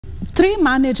3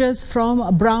 managers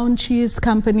from Brown Cheese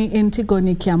Company in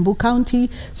Tigoni Kiambu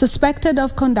County suspected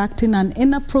of conducting an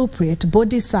inappropriate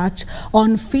body search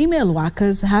on female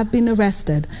workers have been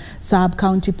arrested.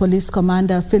 Sub-County Police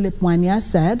Commander Philip Mwania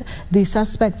said the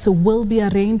suspects will be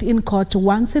arraigned in court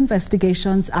once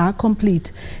investigations are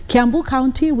complete. Kiambu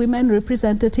County Women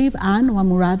Representative Anne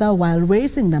Wamuratha, while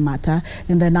raising the matter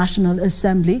in the National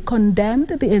Assembly, condemned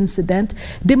the incident,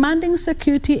 demanding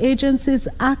security agencies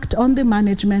act on the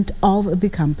management of the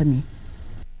company.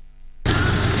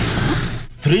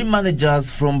 3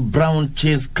 managers from Brown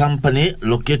Cheese Company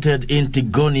located in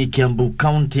Tigoni Kiambu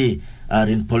County are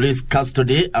in police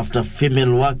custody after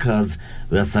female workers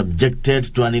were subjected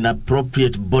to an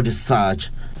inappropriate body search.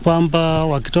 Kwamba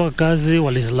wakitoka kazi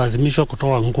walilazimishwa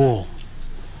kutoa nguo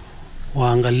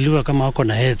waangaliwe kama wako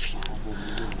na hedhi,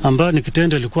 ambayo ni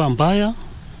kitendo ilikuwa mbaya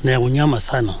na ya unyama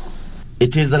sana.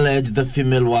 It is alleged the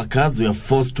female workers were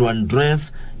forced to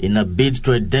undress in a bid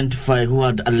to identify who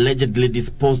had allegedly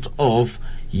disposed of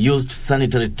used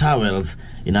sanitary towels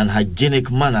in an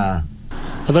hygienic manner.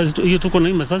 Hiyo tuko na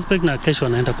hii suspect na kesho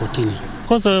anaenda kotini.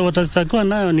 Because watastakiwa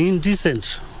nayo ni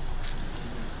indecent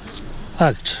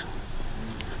act,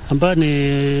 ambayo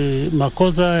ni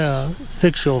makosa ya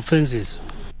sexual offenses.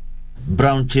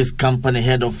 Brown Cheese Company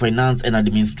Head of Finance and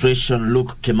Administration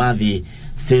Luke Kemathi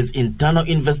says internal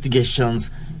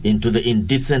investigations into the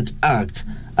indecent act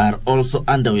are also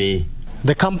underway.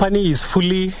 The company is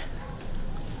fully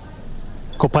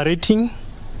cooperating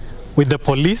with the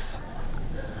police,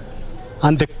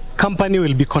 and the company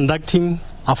will be conducting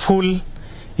a full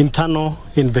internal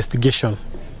investigation.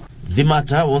 The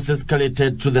matter was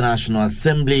escalated to the National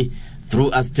Assembly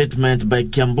through a statement by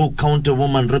Kiambu County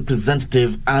Woman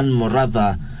Representative Anne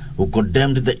Wamuratha, who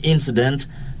condemned the incident,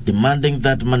 demanding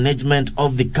that management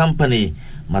of the company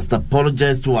must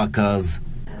apologize to workers.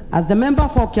 As the member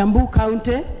for Kiambu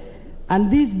County, and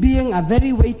this being a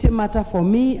very weighty matter for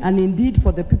me and indeed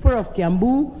for the people of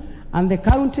Kiambu and the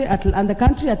country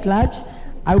at large,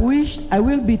 I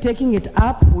will be taking it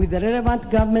up with the relevant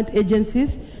government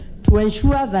agencies to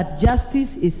ensure that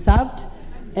justice is served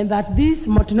and that these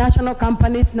multinational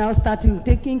companies now starting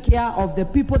taking care of the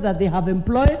people that they have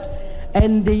employed,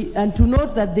 and to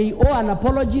note that they owe an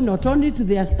apology not only to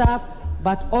their staff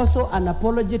but also an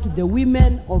apology to the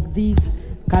women of this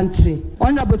country.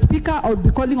 Honorable Speaker, I would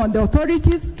be calling on the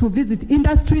authorities to visit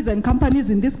industries and companies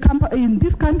in this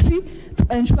country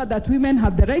to ensure that women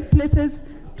have the right places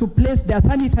to place their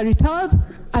sanitary towels,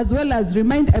 as well as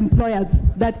remind employers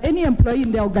that any employee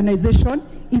in the organization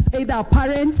is either a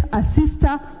parent, a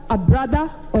sister, a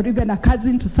brother, or even a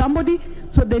cousin to somebody,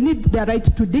 so they need their right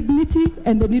to dignity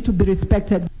and they need to be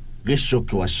respected. Gesho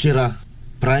Kiwashira,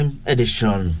 Prime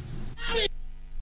Edition.